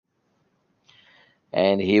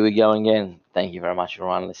And here we go again. Thank you very much,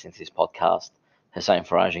 everyone, listening to this podcast. Hussein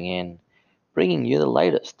Faraj again, bringing you the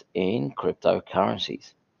latest in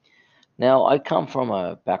cryptocurrencies. Now, I come from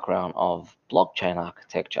a background of blockchain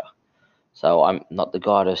architecture. So I'm not the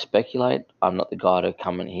guy to speculate. I'm not the guy to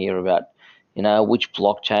come and hear about, which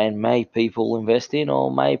blockchain may people invest in or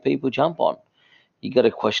may people jump on. You got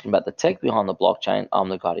a question about the tech behind the blockchain, I'm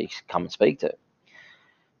the guy to come and speak to.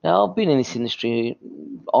 Now, I've been in this industry,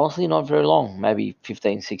 honestly, not very long, maybe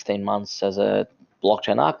 15, 16 months as a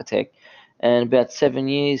blockchain architect, and about 7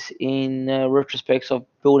 years in retrospects of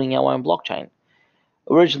building our own blockchain.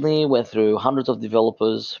 Originally, went through hundreds of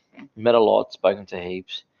developers, met a lot, spoken to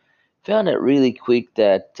heaps, found it really quick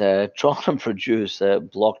that trying to produce a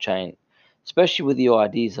blockchain, especially with the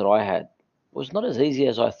ideas that I had, was not as easy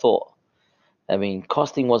as I thought. I mean,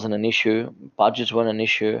 costing wasn't an issue, budgets weren't an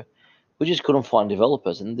issue. We just couldn't find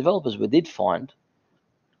developers. And the developers we did find,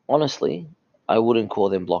 honestly, I wouldn't call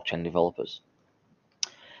them blockchain developers.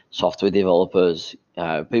 Software developers,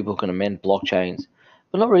 people who can amend blockchains,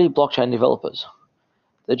 but not really blockchain developers.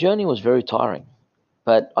 The journey was very tiring,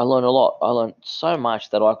 but I learned a lot. I learned so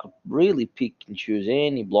much that I could really pick and choose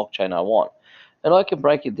any blockchain I want. And I can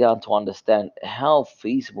break it down to understand how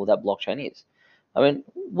feasible that blockchain is. I mean,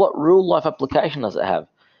 what real life application does it have?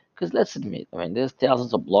 Because let's admit, I mean, there's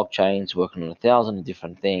thousands of blockchains working on a thousand of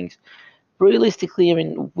different things. Realistically, I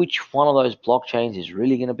mean, which one of those blockchains is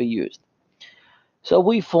really going to be used? So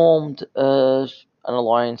we formed an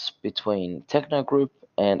alliance between Techno Group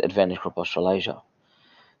and Advantage Group Australasia.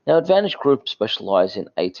 Now, Advantage Group specialise in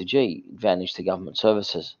A to G, Advantage to Government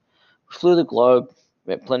Services. We flew the globe,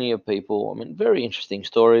 met plenty of people. I mean, very interesting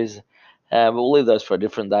stories, but we'll leave those for a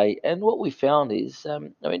different day. And what we found is, I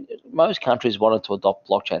mean, most countries wanted to adopt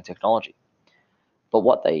blockchain technology, but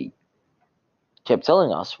what they kept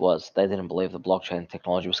telling us was they didn't believe the blockchain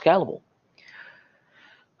technology was scalable.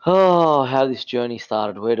 Oh, how this journey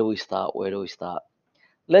started. Where do we start? Where do we start?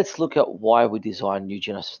 Let's look at why we designed New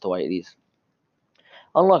Genesis the way it is.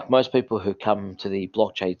 Unlike most people who come to the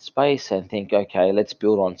blockchain space and think, okay, let's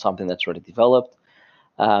build on something that's already developed,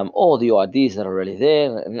 or the ideas that are already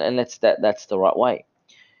there, and that's the right way.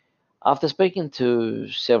 After speaking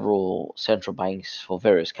to several central banks for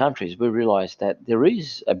various countries, we realized that there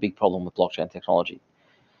is a big problem with blockchain technology.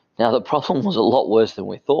 Now, the problem was a lot worse than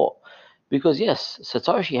we thought, because yes,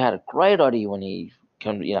 Satoshi had a great idea when he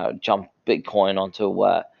jumped Bitcoin onto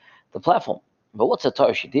the platform. But what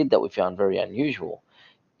Satoshi did that we found very unusual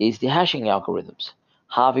is the hashing algorithms,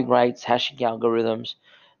 halving rates, hashing algorithms.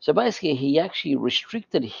 So basically, he actually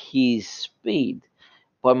restricted his speed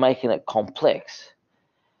by making it complex.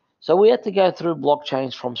 So we had to go through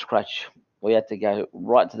blockchains from scratch. We had to go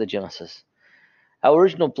right to the genesis. Our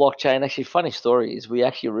original blockchain, actually, funny story is we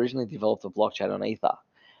actually originally developed a blockchain on Ether.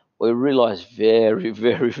 We realized very,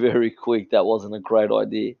 very, very quick that wasn't a great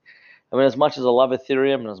idea. I mean, as much as I love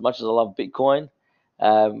Ethereum and as much as I love Bitcoin,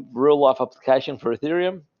 real life application for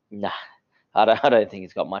Ethereum, nah, I don't think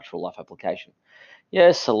it's got much real life application.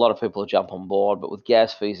 Yes, a lot of people jump on board, but with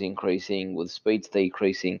gas fees increasing, with speeds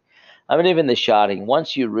decreasing, I mean, even the sharding,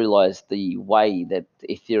 once you realize the way that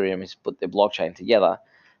Ethereum has put their blockchain together,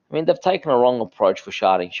 I mean, they've taken a wrong approach for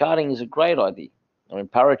sharding. Sharding is a great idea. I mean,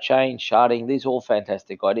 parachain, sharding, these are all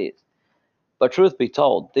fantastic ideas. But truth be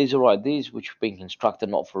told, these are ideas which have been constructed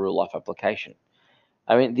not for real life application.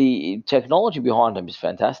 I mean, the technology behind them is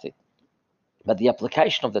fantastic, but the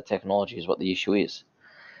application of the technology is what the issue is.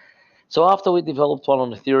 So after we developed one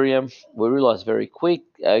on Ethereum, we realized very quick,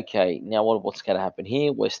 okay, now what's going to happen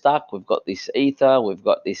here? We're stuck. We've got this ether. We've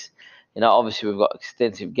got this, obviously we've got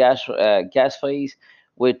extensive gas fees.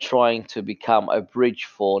 We're trying to become a bridge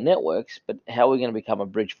for networks, but how are we going to become a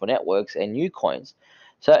bridge for networks and new coins?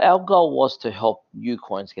 So our goal was to help new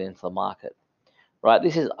coins get into the market, right?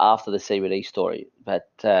 This is after the CBD story, but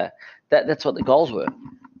that's what the goals were.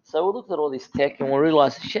 So we looked at all this tech and we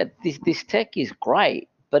realized, shit, this tech is great,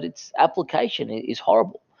 but its application is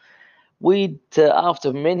horrible. We,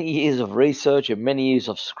 after many years of research and many years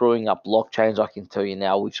of screwing up blockchains, I can tell you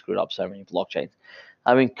now we've screwed up so many blockchains.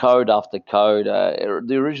 I mean, code after code.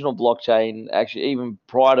 The original blockchain, actually, even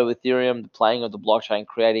prior to Ethereum, the playing of the blockchain,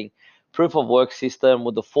 creating proof of work system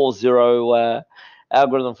with the 4-0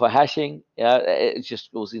 algorithm for hashing. Yeah, it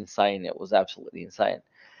was insane. It was absolutely insane.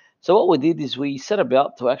 So what we did is we set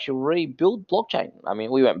about to actually rebuild blockchain. I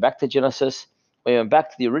mean, we went back to Genesis, we went back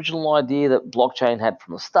to the original idea that blockchain had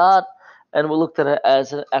from the start, and we looked at it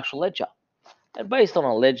as an actual ledger. And based on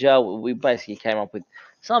a ledger, we basically came up with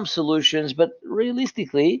some solutions, but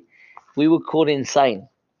realistically, we were caught insane.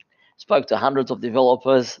 Spoke to hundreds of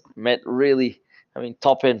developers, met really, I mean,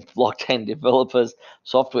 top end blockchain developers,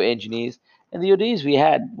 software engineers, And the ideas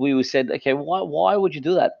we said, okay, why would you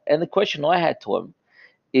do that? And the question I had to them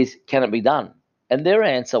is, can it be done? And their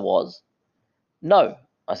answer was no.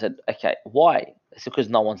 I said, okay, why? It's because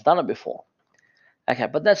no one's done it before. Okay,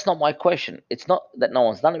 but that's not my question. It's not that no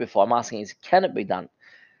one's done it before. I'm asking is, can it be done?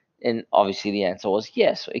 And obviously the answer was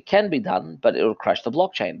yes, it can be done, but it will crash the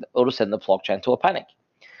blockchain. It will send the blockchain to a panic.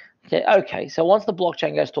 Okay, so once the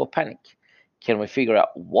blockchain goes to a panic, can we figure out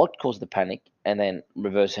what caused the panic and then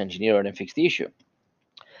reverse engineer it and fix the issue?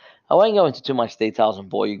 I won't go into too much details and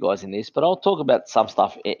bore you guys in this, but I'll talk about some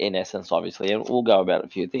stuff in essence, obviously, and we'll go about a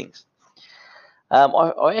few things.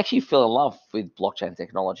 I actually fell in love with blockchain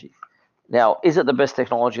technology. Now, is it the best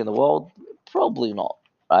technology in the world? Probably not,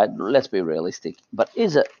 right? Let's be realistic. But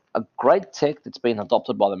is it a great tech that's been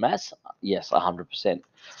adopted by the mass? Yes, 100%.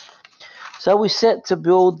 So we set to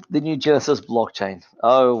build the new Genesis blockchain.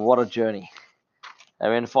 Oh, what a journey. I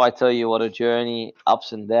mean, if I tell you what a journey,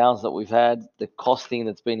 ups and downs that we've had, the costing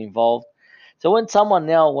that's been involved. So when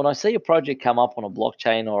I see a project come up on a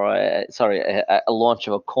blockchain or a launch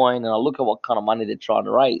of a coin, and I look at what kind of money they're trying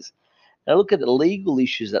to raise, and I look at the legal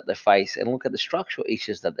issues that they face, and look at the structural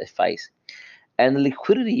issues that they face, and the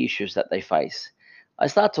liquidity issues that they face, I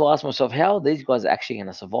start to ask myself, how are these guys actually going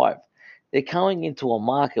to survive? They're going into a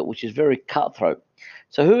market which is very cutthroat.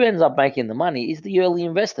 So who ends up making the money is the early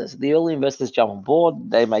investors. The early investors jump on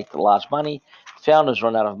board, they make the large money. Founders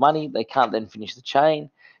run out of money, they can't then finish the chain,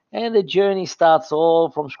 and the journey starts all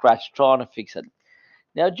from scratch trying to fix it.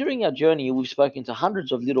 Now, during our journey, we've spoken to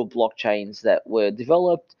hundreds of little blockchains that were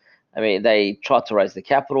developed. I mean, they tried to raise the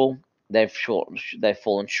capital. They've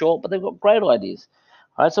fallen short, but they've got great ideas.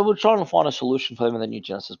 All right, so we're trying to find a solution for them in the new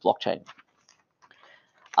Genesis blockchain.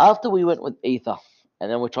 After we went with Ether, and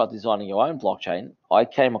then we tried designing our own blockchain, I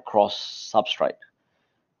came across Substrate.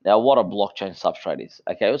 Now, what a blockchain Substrate is?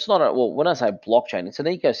 Okay, it's not when I say blockchain, it's an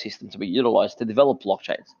ecosystem to be utilized to develop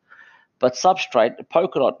blockchains. But Substrate,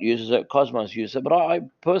 Polkadot uses it, Cosmos uses it, but I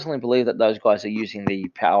personally believe that those guys are using the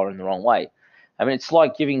power in the wrong way. I mean, it's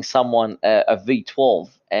like giving someone a V12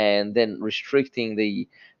 and then restricting the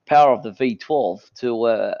power of the V12 to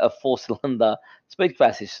a four-cylinder speed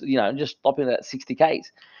capacity, just stopping it at 60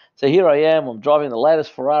 Ks. So here I am, I'm driving the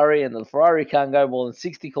latest Ferrari, and the Ferrari can't go more than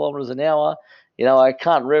 60 kilometers an hour. I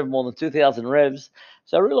can't rev more than 2,000 revs.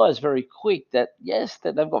 So I realized very quick that yes,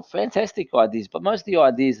 that they've got fantastic ideas, but most of the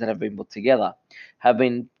ideas that have been put together have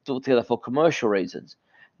been put together for commercial reasons.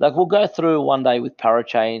 Like we'll go through one day with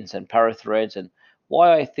parachains and parathreads and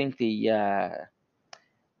why I think how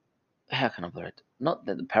can I put it? Not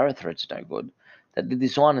that the parathread's no good, that the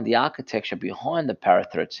design and the architecture behind the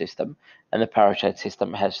parathread system and the parachain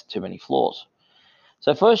system has too many flaws.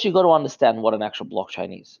 So first you've got to understand what an actual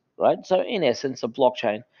blockchain is, right? So in essence, a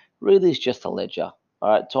blockchain really is just a ledger, all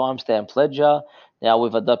right? Timestamp ledger. Now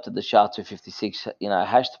we've adopted the SHA-256,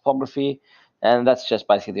 hash topography, and that's just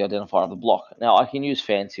basically the identifier of the block. Now I can use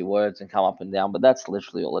fancy words and come up and down, but that's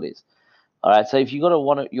literally all it is. All right. So if you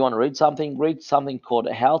want to read something called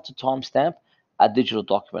How to Timestamp a Digital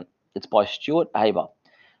Document. It's by Stuart Haber. All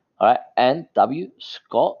right, and W.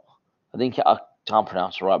 Scott. I think I can't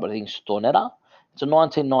pronounce it right, but I think Stornetta. It's a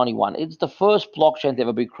 1991. It's the first blockchain to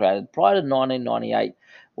ever be created prior to 1998,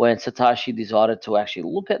 when Satoshi decided to actually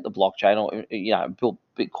look at the blockchain or build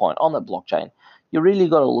Bitcoin on the blockchain. You really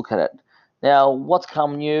got to look at it. Now, what's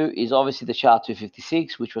come new is obviously the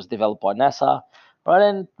SHA-256, which was developed by NASA, right?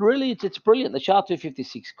 And really, it's brilliant. The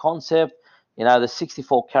SHA-256 concept, the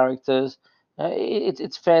 64 characters.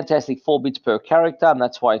 It's fantastic, 4 bits per character, and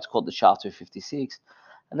that's why it's called the SHA-256.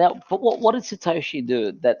 Now, but what did Satoshi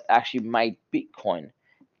do that actually made Bitcoin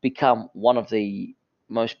become one of the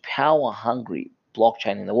most power-hungry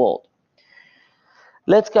blockchain in the world?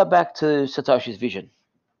 Let's go back to Satoshi's vision.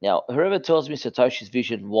 Now, whoever tells me Satoshi's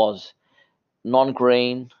vision was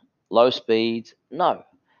non-green, low speeds, no.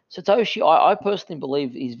 Satoshi, I personally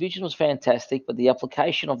believe his vision was fantastic, but the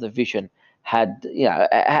application of the vision had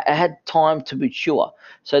time to mature.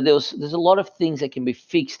 So there's a lot of things that can be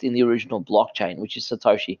fixed in the original blockchain, which is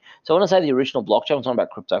Satoshi. So when I say the original blockchain, I'm talking about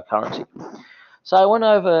cryptocurrency. So I went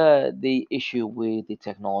over the issue with the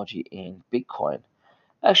technology in Bitcoin.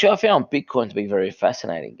 Actually, I found Bitcoin to be very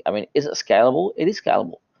fascinating. I mean, is it scalable? It is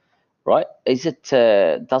scalable, right? Does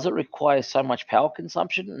it require so much power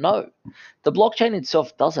consumption? No, the blockchain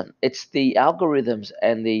itself doesn't. It's the algorithms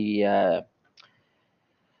and the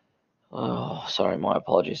sorry, my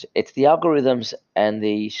apologies. It's the algorithms and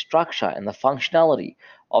the structure and the functionality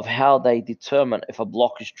of how they determine if a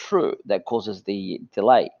block is true that causes the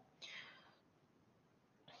delay.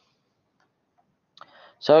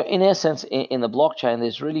 So in essence, in the blockchain,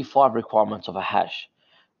 there's really 5 requirements of a hash,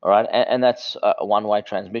 All right, and that's a one-way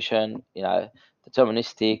transmission,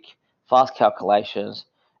 deterministic, fast calculations,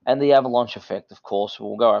 and the avalanche effect, of course.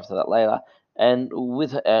 We'll go after that later, and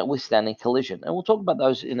with withstanding collision, and we'll talk about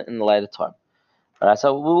those in a later time. All right,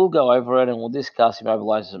 so we will go over it and we'll discuss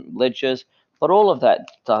immobilizing ledgers, but all of that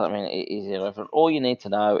doesn't mean is irrelevant. All you need to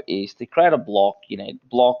know is to create a block. You need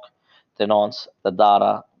block, the nonce, the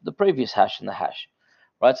data, the previous hash, and the hash.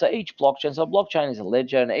 Right, so each blockchain, so a blockchain is a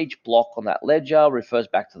ledger, and each block on that ledger refers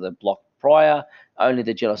back to the block prior. Only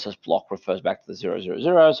the Genesis block refers back to the 000,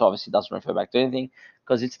 so obviously it doesn't refer back to anything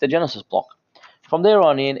because it's the Genesis block. From there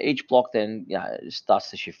on in, each block then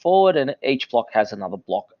starts to shift forward, and each block has another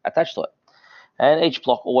block attached to it. And each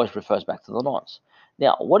block always refers back to the nonce.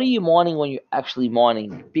 Now, what are you mining when you're actually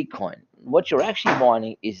mining Bitcoin? What you're actually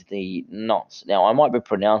mining is the nonce. Now, I might be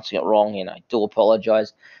pronouncing it wrong, I do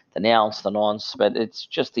apologize. The nonce, the nonce, but it's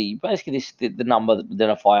just basically the number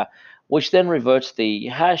identifier, which then reverts the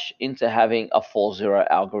hash into having a 4-0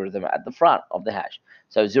 algorithm at the front of the hash.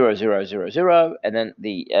 So 0000, and then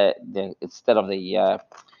the instead of the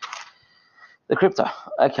crypto.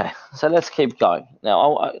 Okay, so let's keep going.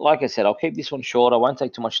 Now, like I said, I'll keep this one short. I won't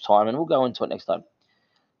take too much time, and we'll go into it next time.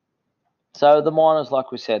 So the miners,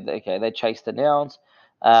 like we said, okay, they chase the nonce,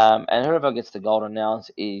 and whoever gets the golden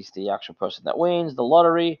nonce is the actual person that wins the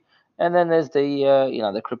lottery. And then there's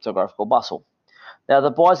the cryptographical bustle. Now, the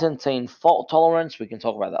Byzantine fault tolerance, we can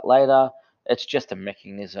talk about that later. It's just a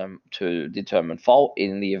mechanism to determine fault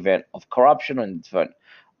in the event of corruption and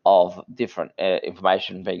of different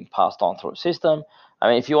information being passed on through a system. I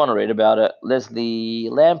mean, if you want to read about it, Leslie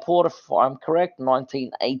Lamport, if I'm correct,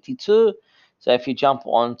 1982. So if you jump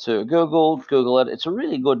onto Google it. It's a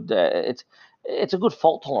really good. It's a good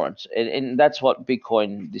fault tolerance, and that's what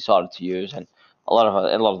Bitcoin decided to use, and a lot of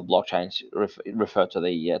the blockchains refer to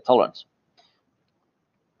the tolerance.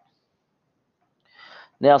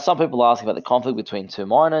 Now, some people ask about the conflict between two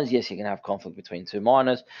miners. Yes, you can have conflict between two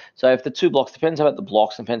miners. So if the two blocks, depends about the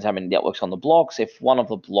blocks, depends how many networks on the blocks. If one of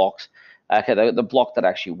the blocks, okay, the block that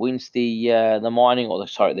actually wins the mining, or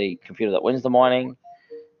the computer that wins the mining,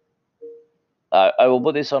 I will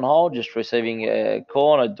put this on hold, just receiving a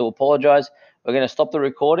call, and I do apologize. We're going to stop the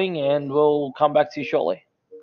recording, and we'll come back to you shortly.